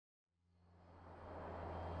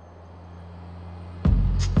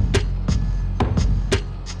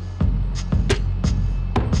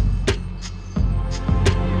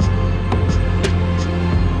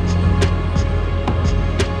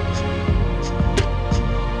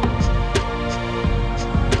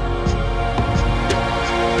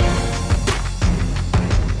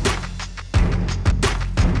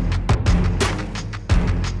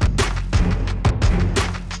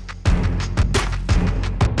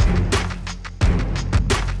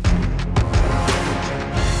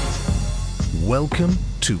Welcome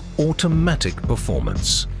to automatic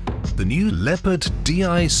performance. The new Leopard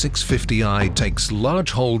DI650i takes large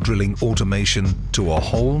hole drilling automation to a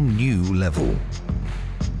whole new level.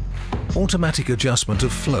 Automatic adjustment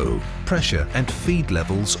of flow, pressure and feed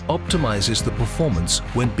levels optimizes the performance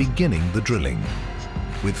when beginning the drilling.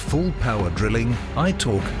 With full power drilling,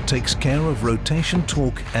 iTorque takes care of rotation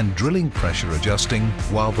torque and drilling pressure adjusting,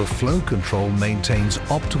 while the flow control maintains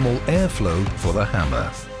optimal airflow for the hammer.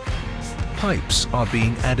 Pipes are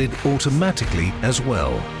being added automatically as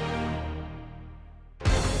well.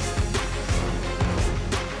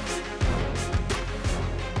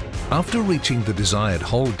 After reaching the desired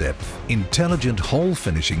hole depth, intelligent hole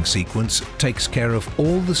finishing sequence takes care of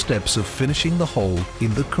all the steps of finishing the hole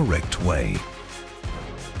in the correct way.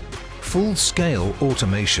 Full-scale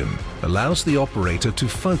automation allows the operator to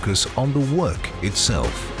focus on the work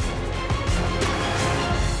itself.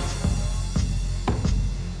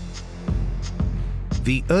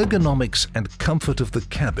 The ergonomics and comfort of the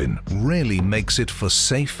cabin really makes it for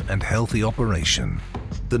safe and healthy operation.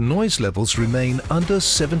 The noise levels remain under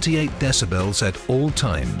 78 decibels at all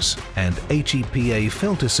times, and HEPA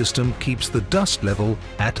filter system keeps the dust level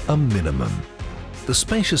at a minimum. The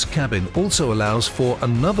spacious cabin also allows for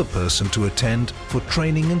another person to attend for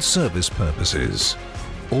training and service purposes.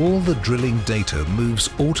 All the drilling data moves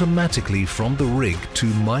automatically from the rig to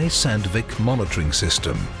my Sandvik monitoring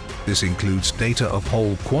system. This includes data of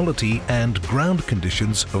hole quality and ground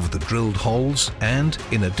conditions of the drilled holes and,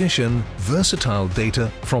 in addition, versatile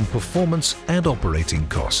data from performance and operating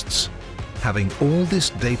costs. Having all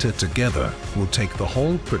this data together will take the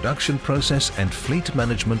whole production process and fleet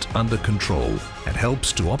management under control and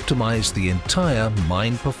helps to optimize the entire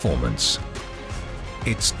mine performance.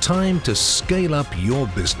 It's time to scale up your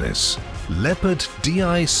business. Leopard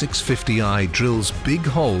DI650i drills big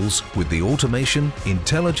holes with the automation,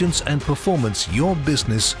 intelligence and performance your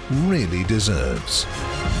business really deserves.